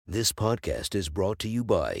This podcast is brought to you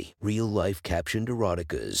by Real Life Captioned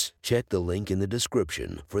Eroticas. Check the link in the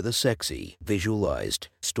description for the sexy, visualized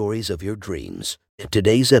stories of your dreams.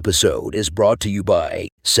 Today's episode is brought to you by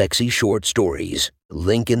Sexy Short Stories.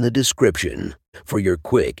 Link in the description for your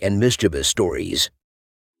quick and mischievous stories.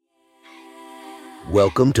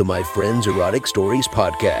 Welcome to my friend's Erotic Stories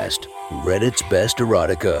podcast, Reddit's Best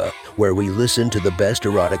Erotica, where we listen to the best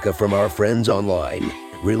erotica from our friends online.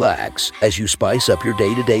 Relax as you spice up your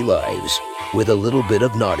day-to-day lives with a little bit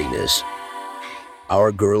of naughtiness.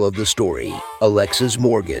 Our girl of the story, Alexis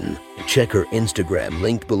Morgan. Check her Instagram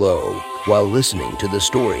linked below while listening to the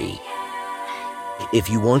story.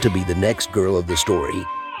 If you want to be the next girl of the story,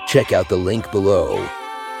 check out the link below.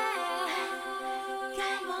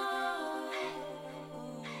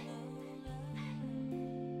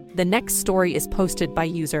 The next story is posted by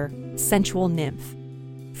user Sensual Nymph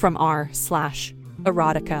from r/erotica.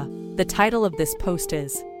 The title of this post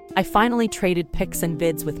is, I finally traded pics and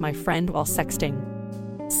vids with my friend while sexting.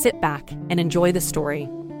 Sit back and enjoy the story.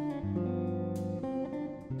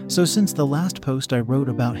 So since the last post I wrote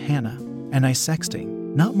about Hannah and I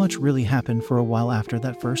sexting, not much really happened for a while after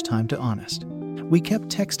that first time, to honest. We kept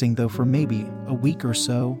texting though for maybe a week or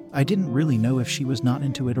so. I didn't really know if she was not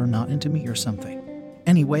into it or not into me or something.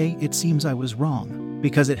 Anyway, it seems I was wrong,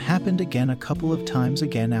 because it happened again a couple of times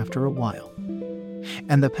again after a while.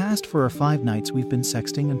 And the past 4 or 5 nights we've been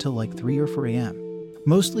sexting until like 3 or 4 a.m.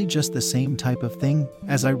 Mostly just the same type of thing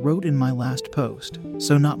as I wrote in my last post,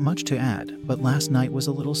 so not much to add, but last night was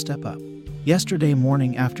a little step up. Yesterday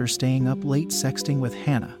morning, after staying up late sexting with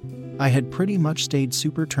Hannah, I had pretty much stayed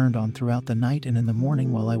super turned on throughout the night and in the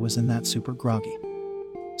morning while I was in that super groggy,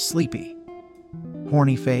 sleepy,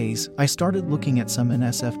 horny phase, I started looking at some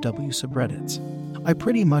NSFW subreddits. I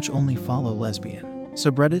pretty much only follow lesbian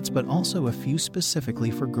subreddits, but also a few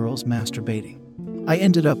specifically for girls masturbating. I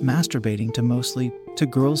ended up masturbating to mostly to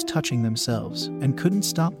girls touching themselves and couldn't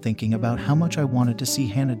stop thinking about how much I wanted to see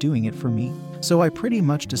Hannah doing it for me, so I pretty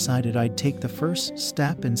much decided I'd take the first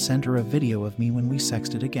step and send her a video of me when we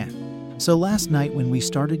sexted again. So last night when we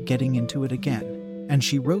started getting into it again, and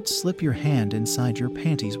she wrote "slip your hand inside your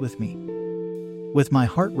panties" with me. With my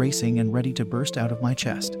heart racing and ready to burst out of my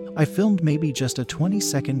chest, I filmed maybe just a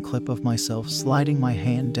 20-second clip of myself sliding my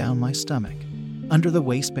hand down my stomach, under the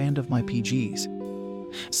waistband of my PGs.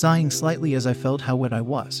 Sighing slightly as I felt how wet I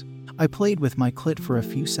was, I played with my clit for a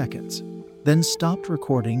few seconds, then stopped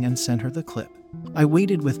recording and sent her the clip. I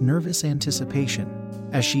waited with nervous anticipation,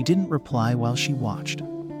 as she didn't reply while she watched.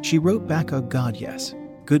 She wrote back, "Oh God, yes.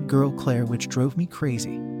 Good girl Claire," which drove me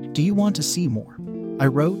crazy. "Do you want to see more?" I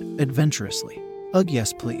wrote, adventurously. "Ugh,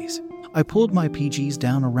 yes please." I pulled my PGs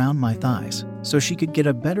down around my thighs so she could get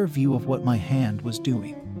a better view of what my hand was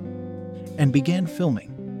doing, and began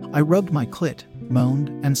filming. I rubbed my clit,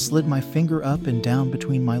 moaned, and slid my finger up and down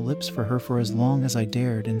between my lips for her for as long as I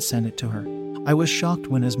dared and sent it to her. I was shocked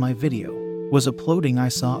when, as my video was uploading, I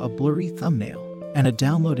saw a blurry thumbnail and a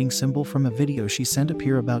downloading symbol from a video she sent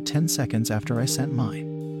appear about 10 seconds after I sent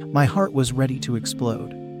mine. My heart was ready to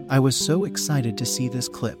explode. I was so excited to see this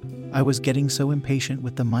clip. I was getting so impatient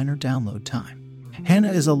with the minor download time.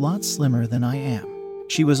 Hannah is a lot slimmer than I am.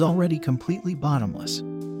 She was already completely bottomless,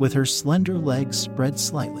 with her slender legs spread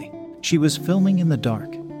slightly. She was filming in the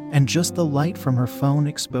dark, and just the light from her phone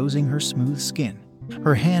exposing her smooth skin.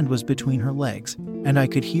 Her hand was between her legs, and I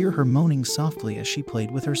could hear her moaning softly as she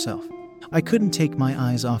played with herself. I couldn't take my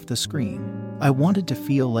eyes off the screen. I wanted to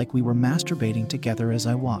feel like we were masturbating together as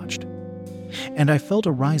I watched. And I felt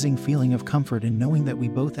a rising feeling of comfort in knowing that we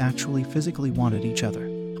both actually physically wanted each other.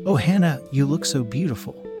 "Oh Hannah, you look so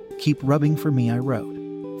beautiful. Keep rubbing for me," I wrote.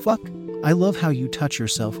 "Fuck, I love how you touch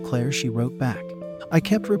yourself, Claire," she wrote back. I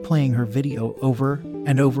kept replaying her video over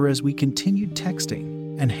and over as we continued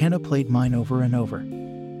texting, and Hannah played mine over and over.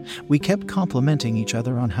 We kept complimenting each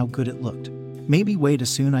other on how good it looked. "Maybe way too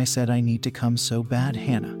soon," I said. "I need to come so bad,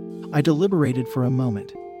 Hannah." I deliberated for a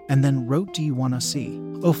moment, and then wrote, "Do you wanna see?"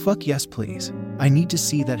 "Oh fuck yes please. I need to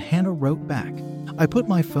see that," Hannah wrote back. I put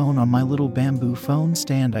my phone on my little bamboo phone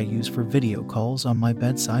stand I use for video calls on my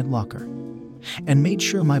bedside locker, and made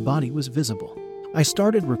sure my body was visible. I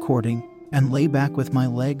started recording, and lay back with my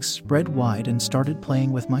legs spread wide and started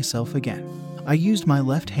playing with myself again. I used my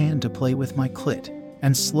left hand to play with my clit,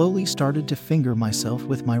 and slowly started to finger myself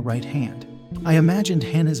with my right hand. I imagined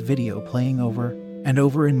Hannah's video playing over and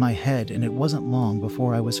over in my head, and it wasn't long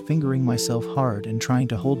before I was fingering myself hard and trying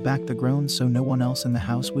to hold back the groans so no one else in the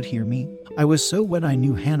house would hear me. I was so wet I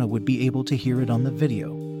knew Hannah would be able to hear it on the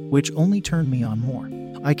video, which only turned me on more.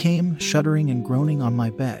 I came, shuddering and groaning on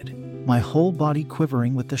my bed, my whole body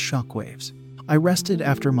quivering with the shockwaves. I rested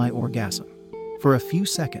after my orgasm for a few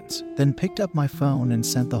seconds, then picked up my phone and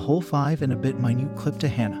sent the whole 5 and a bit minute clip to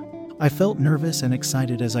Hannah. I felt nervous and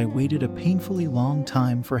excited as I waited a painfully long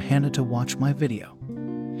time for Hannah to watch my video.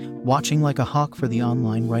 Watching like a hawk for the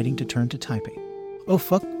online writing to turn to typing. "Oh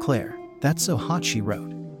fuck, Claire, that's so hot," she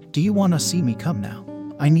wrote. "Do you wanna see me come now?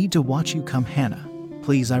 I need to watch you come, Hannah.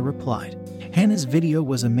 Please," I replied. Hannah's video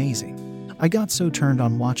was amazing. I got so turned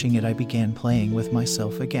on watching it I began playing with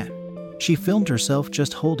myself again. She filmed herself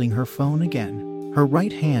just holding her phone again, her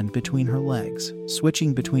right hand between her legs,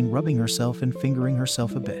 switching between rubbing herself and fingering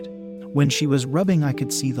herself a bit. When she was rubbing, I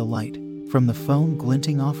could see the light from the phone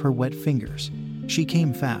glinting off her wet fingers. She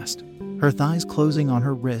came fast, her thighs closing on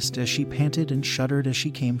her wrist as she panted and shuddered as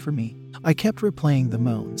she came for me. I kept replaying the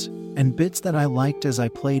moans and bits that I liked as I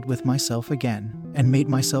played with myself again and made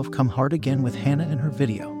myself come hard again with Hannah in her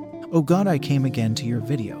video. "Oh God, I came again to your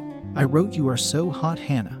video. I wrote, 'You are so hot,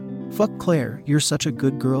 Hannah.' Fuck, Claire, you're such a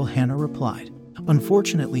good girl," Hannah replied.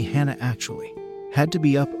 Unfortunately, Hannah actually had to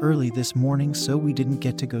be up early this morning, so we didn't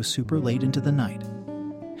get to go super late into the night.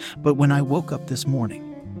 But when I woke up this morning,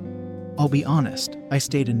 I'll be honest, I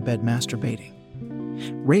stayed in bed masturbating.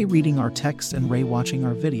 Ray reading our texts and Ray watching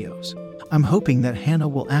our videos. I'm hoping that Hannah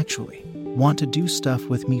will actually want to do stuff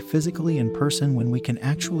with me physically in person when we can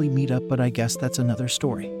actually meet up, but I guess that's another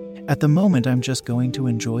story. At the moment, I'm just going to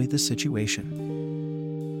enjoy the situation.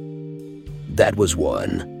 That was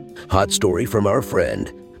one hot story from our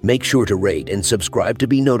friend. Make sure to rate and subscribe to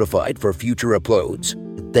be notified for future uploads.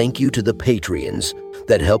 Thank you to the Patreons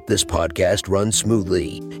that help this podcast run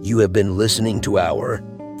smoothly. You have been listening to our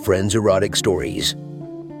Friends Erotic Stories.